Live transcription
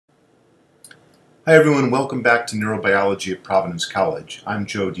Hi everyone, welcome back to Neurobiology at Providence College. I'm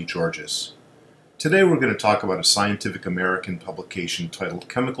Joe DeGeorgis. Today we're going to talk about a Scientific American publication titled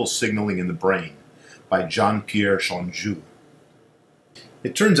Chemical Signaling in the Brain by Jean-Pierre Changeux.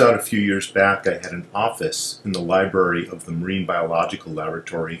 It turns out a few years back I had an office in the library of the Marine Biological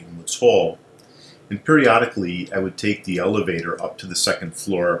Laboratory in Woods Hole, and periodically I would take the elevator up to the second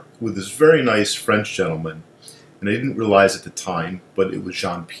floor with this very nice French gentleman, and I didn't realize at the time, but it was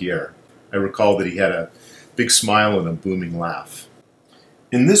Jean-Pierre. I recall that he had a big smile and a booming laugh.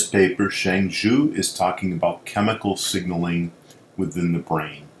 In this paper, Changeux is talking about chemical signaling within the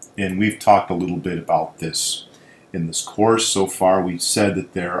brain. And we've talked a little bit about this in this course. So far, we've said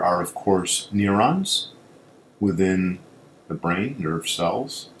that there are, of course, neurons within the brain, nerve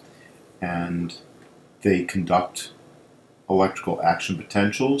cells, and they conduct electrical action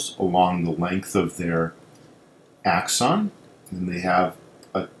potentials along the length of their axon, and they have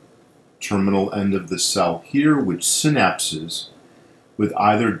a terminal end of the cell here which synapses with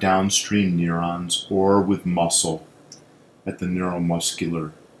either downstream neurons or with muscle at the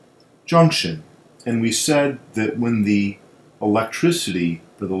neuromuscular junction. And we said that when the electricity,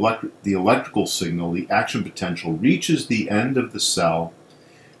 or the electrical signal, the action potential, reaches the end of the cell,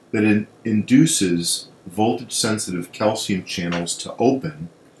 that it induces voltage-sensitive calcium channels to open.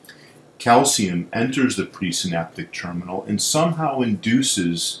 Calcium enters the presynaptic terminal and somehow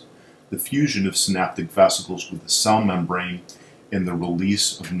induces the fusion of synaptic vesicles with the cell membrane and the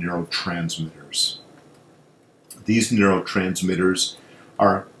release of neurotransmitters. These neurotransmitters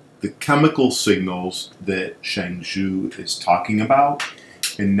are the chemical signals that Changeux is talking about,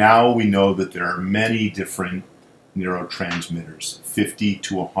 and now we know that there are many different neurotransmitters, 50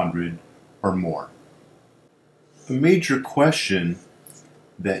 to 100 or more. A major question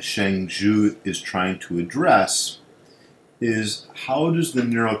that Changeux is trying to address is how does the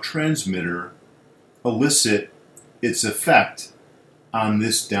neurotransmitter elicit its effect on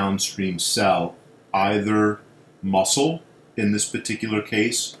this downstream cell, either muscle in this particular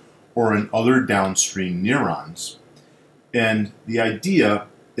case or in other downstream neurons. And the idea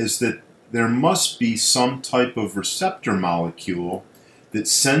is that there must be some type of receptor molecule that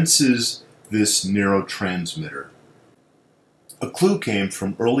senses this neurotransmitter. A clue came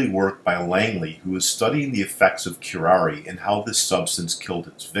from early work by Langley, who was studying the effects of curare and how this substance killed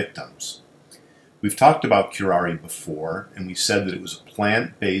its victims. We've talked about curare before, and we said that it was a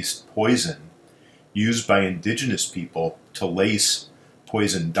plant-based poison used by indigenous people to lace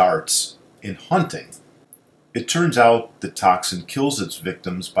poison darts in hunting. It turns out the toxin kills its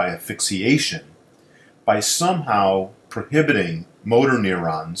victims by asphyxiation, by somehow prohibiting motor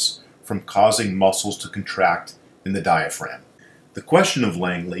neurons from causing muscles to contract in the diaphragm. The question of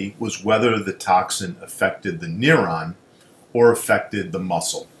Langley was whether the toxin affected the neuron or affected the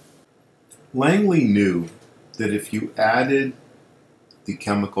muscle. Langley knew that if you added the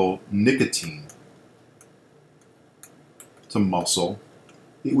chemical nicotine to muscle,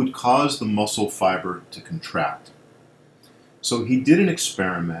 it would cause the muscle fiber to contract. So he did an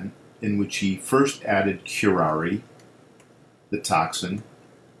experiment in which he first added curare, the toxin,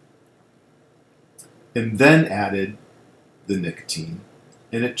 and then added the nicotine,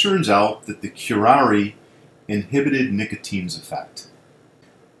 and it turns out that the curare inhibited nicotine's effect.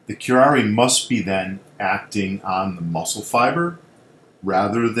 The curare must be then acting on the muscle fiber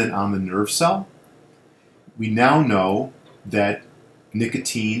rather than on the nerve cell. We now know that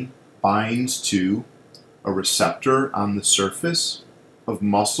nicotine binds to a receptor on the surface of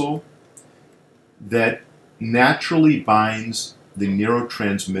muscle that naturally binds the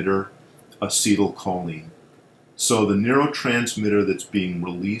neurotransmitter acetylcholine. So the neurotransmitter that's being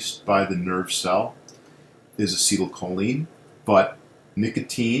released by the nerve cell is acetylcholine, but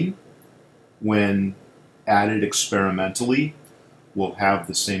nicotine, when added experimentally, will have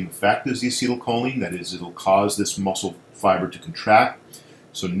the same effect as the acetylcholine. That is, it'll cause this muscle fiber to contract.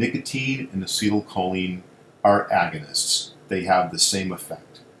 So nicotine and acetylcholine are agonists. They have the same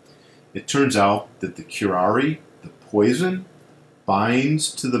effect. It turns out that the curare, the poison,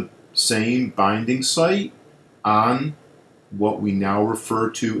 binds to the same binding site on what we now refer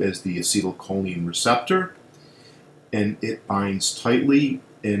to as the acetylcholine receptor, and it binds tightly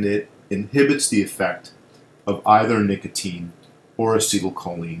and it inhibits the effect of either nicotine or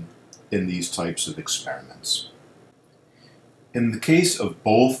acetylcholine in these types of experiments. In the case of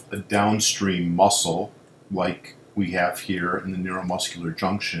both a downstream muscle, like we have here in the neuromuscular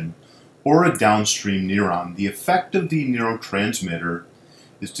junction, or a downstream neuron, the effect of the neurotransmitter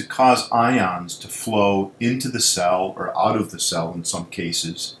is to cause ions to flow into the cell or out of the cell in some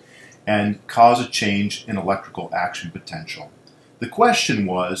cases and cause a change in electrical action potential. The question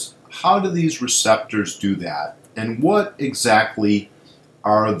was, how do these receptors do that? And what exactly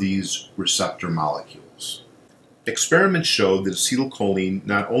are these receptor molecules? Experiments showed that acetylcholine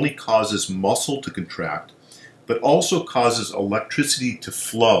not only causes muscle to contract, but also causes electricity to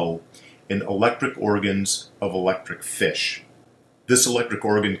flow in electric organs of electric fish. This electric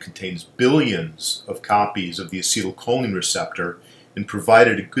organ contains billions of copies of the acetylcholine receptor and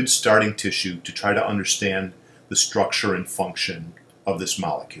provided a good starting tissue to try to understand the structure and function of this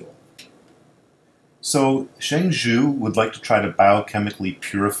molecule. So Changeux would like to try to biochemically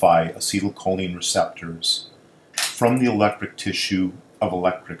purify acetylcholine receptors from the electric tissue of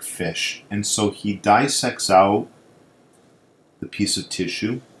electric fish. And so he dissects out the piece of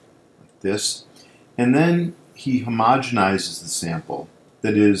tissue like this, and then he homogenizes the sample.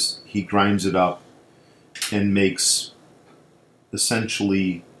 That is, he grinds it up and makes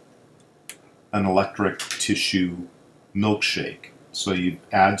essentially an electric tissue milkshake. So you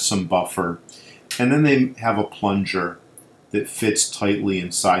add some buffer, and then they have a plunger that fits tightly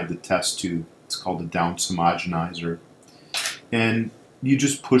inside the test tube. It's called a Downs homogenizer. And you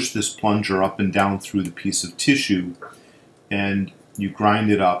just push this plunger up and down through the piece of tissue, and you grind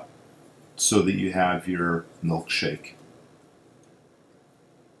it up so that you have your milkshake.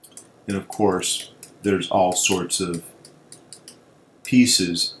 And of course, there's all sorts of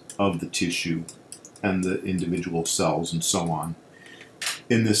pieces of the tissue and the individual cells and so on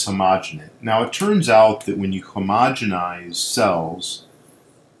in this homogenate. Now it turns out that when you homogenize cells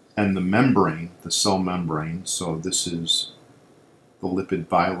and the membrane, the cell membrane, so this is the lipid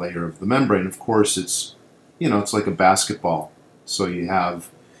bilayer of the membrane, of course it's, it's like a basketball. So you have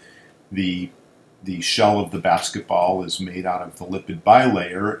the shell of the basketball is made out of the lipid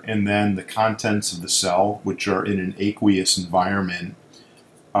bilayer, and then the contents of the cell, which are in an aqueous environment,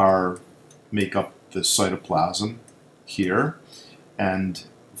 make up the cytoplasm here. And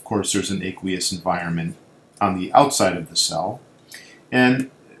of course there's an aqueous environment on the outside of the cell.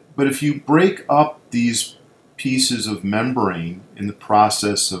 But if you break up these pieces of membrane in the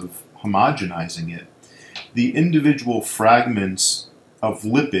process of homogenizing it, the individual fragments of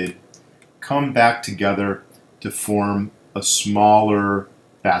lipid come back together to form a smaller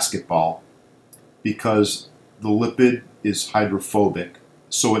basketball because the lipid is hydrophobic,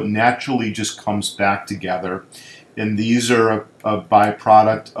 so it naturally just comes back together. And these are a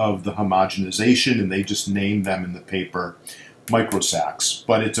byproduct of the homogenization, and they just name them in the paper microsacs.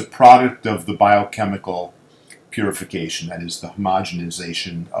 But it's a product of the biochemical purification, that is the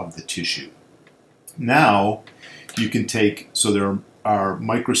homogenization of the tissue. Now you can take, so there are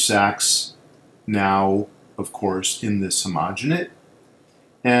microsacs now, of course, in this homogenate,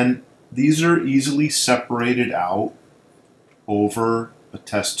 and these are easily separated out over a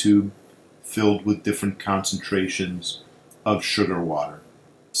test tube filled with different concentrations of sugar water.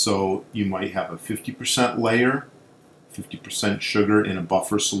 So you might have a 50% layer, 50% sugar in a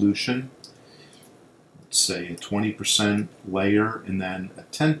buffer solution, let's say a 20% layer, and then a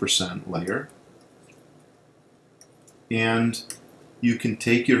 10% layer. And you can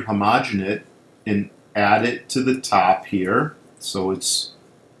take your homogenate and add it to the top here, so it's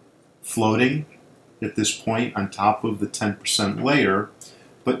floating at this point on top of the 10% layer.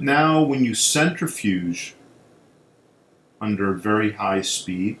 But now when you centrifuge under very high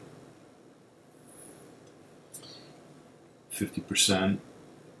speed, 50%,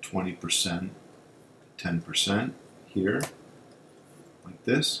 20%, 10% here, like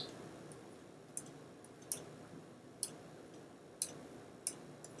this,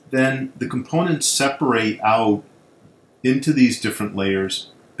 then the components separate out into these different layers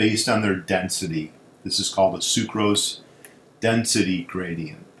based on their density. This is called a sucrose density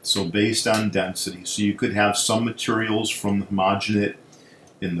gradient. So based on density. So you could have some materials from the homogenate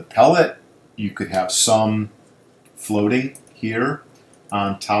in the pellet. You could have some floating here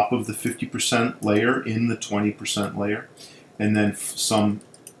on top of the 50% layer in the 20% layer, and then some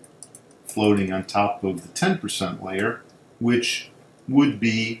floating on top of the 10% layer, which would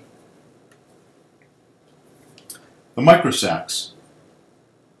be the microsacs.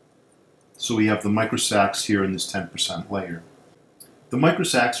 So we have the microsacs here in this 10% layer. The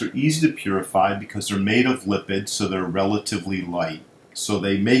microsacs are easy to purify because they're made of lipids, so they're relatively light. So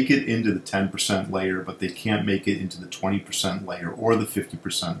they make it into the 10% layer, but they can't make it into the 20% layer or the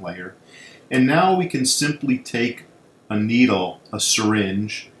 50% layer. And now we can simply take a needle, a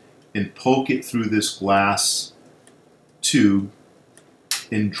syringe, and poke it through this glass tube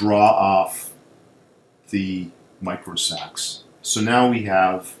and draw off the microsacs. So now we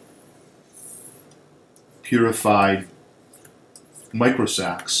have purified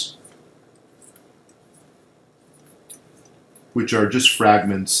microsacs which are just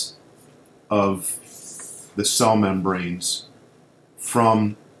fragments of the cell membranes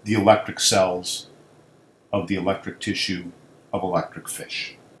from the electric cells of the electric tissue of electric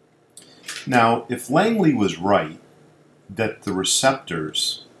fish. Now, if Langley was right that the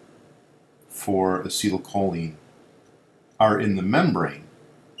receptors for acetylcholine are in the membrane,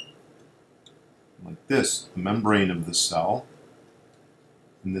 like this, the membrane of the cell,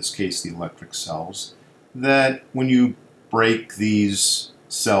 in this case the electric cells, that when you break these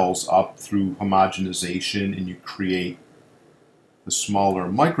cells up through homogenization and you create the smaller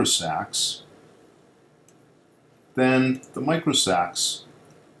microsacs, then the microsacs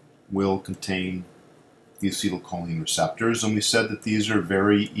will contain the acetylcholine receptors, and we said that these are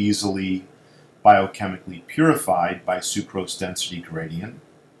very easily biochemically purified by sucrose density gradient.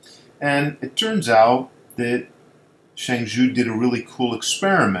 And it turns out that Changeux did a really cool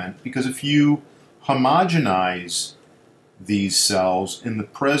experiment, because if you homogenize these cells in the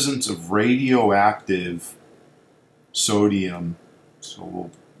presence of radioactive sodium, so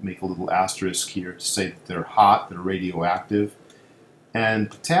we'll make a little asterisk here to say that they're hot, they're radioactive, and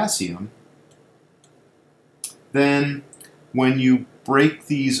potassium, then when you break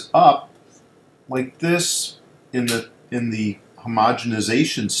these up like this in the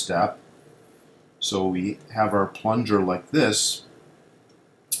homogenization step, so we have our plunger like this,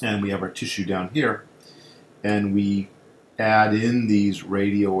 and we have our tissue down here, and we add in these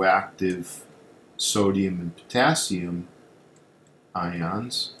radioactive sodium and potassium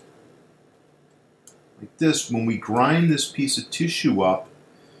ions like this. When we grind this piece of tissue up,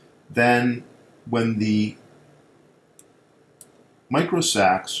 then when the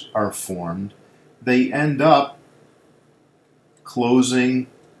microsacs are formed, they end up closing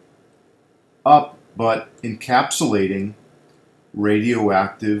up but encapsulating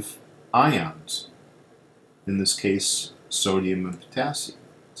radioactive ions, in this case sodium and potassium.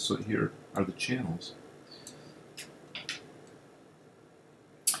 So here are the channels.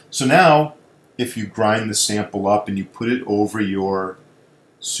 So now if you grind the sample up and you put it over your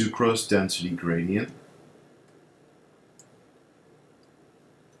sucrose density gradient,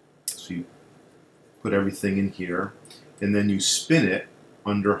 so you put everything in here and then you spin it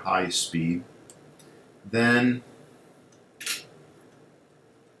under high speed, then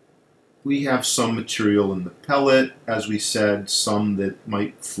we have some material in the pellet, as we said, some that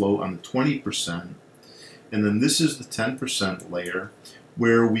might float on the 20%, and then this is the 10% layer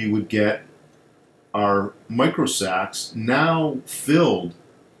where we would get our microsacs now filled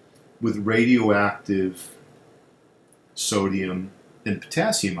with radioactive sodium and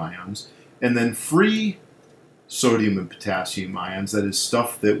potassium ions, and then free sodium and potassium ions, that is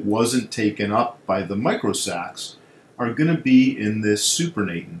stuff that wasn't taken up by the microsacs, are going to be in this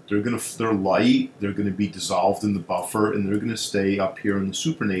supernatant. They're light, they're going to be dissolved in the buffer, and they're going to stay up here in the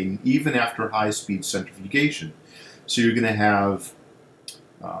supernatant even after high-speed centrifugation. So you're going to have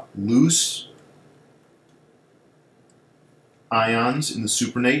loose ions in the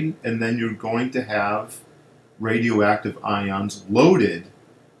supernatant, and then you're going to have radioactive ions loaded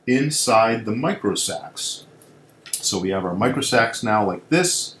inside the microsacs. So we have our microsacs now like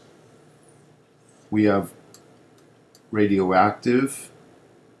this. We have radioactive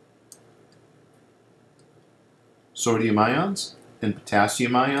sodium ions and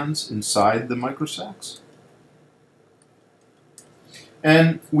potassium ions inside the microsacs.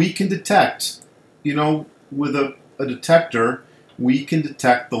 And we can detect, with a detector, we can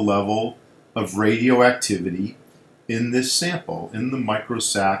detect the level of radioactivity in this sample, in the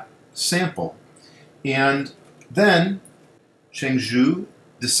microsac sample. And then Changeux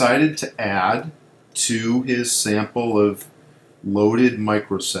decided to add to his sample of loaded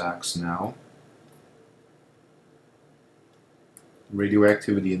microsacs now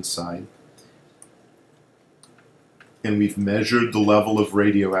radioactivity inside, and we've measured the level of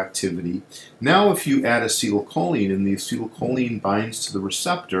radioactivity. Now if you add acetylcholine and the acetylcholine binds to the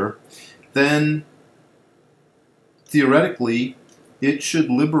receptor, then theoretically it should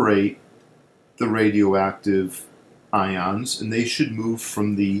liberate the radioactive ions, and they should move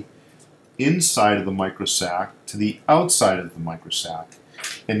from the inside of the microsac to the outside of the microsac.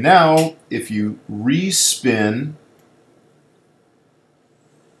 And now if you respin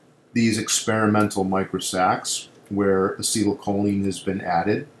these experimental microsacs where acetylcholine has been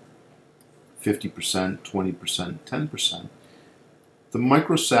added, 50%, 20%, 10%, the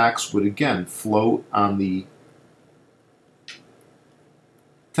microsacs would again float on the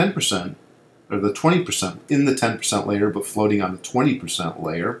 10%, or the 20% in the 10% layer, but floating on the 20%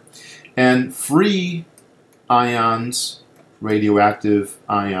 layer, and free ions, radioactive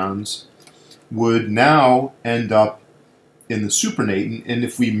ions, would now end up in the supernatant, and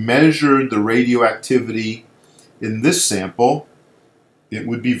if we measured the radioactivity in this sample, it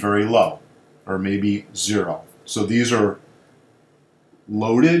would be very low, or maybe 0. So these are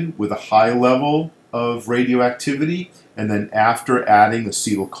loaded with a high level of radioactivity, and then after adding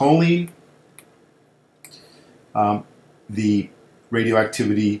acetylcholine, the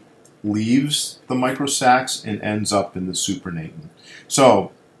radioactivity leaves the microsacs and ends up in the supernatant.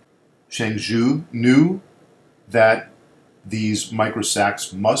 So Changeux knew that these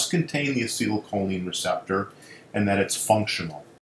microsacs must contain the acetylcholine receptor and that it's functional.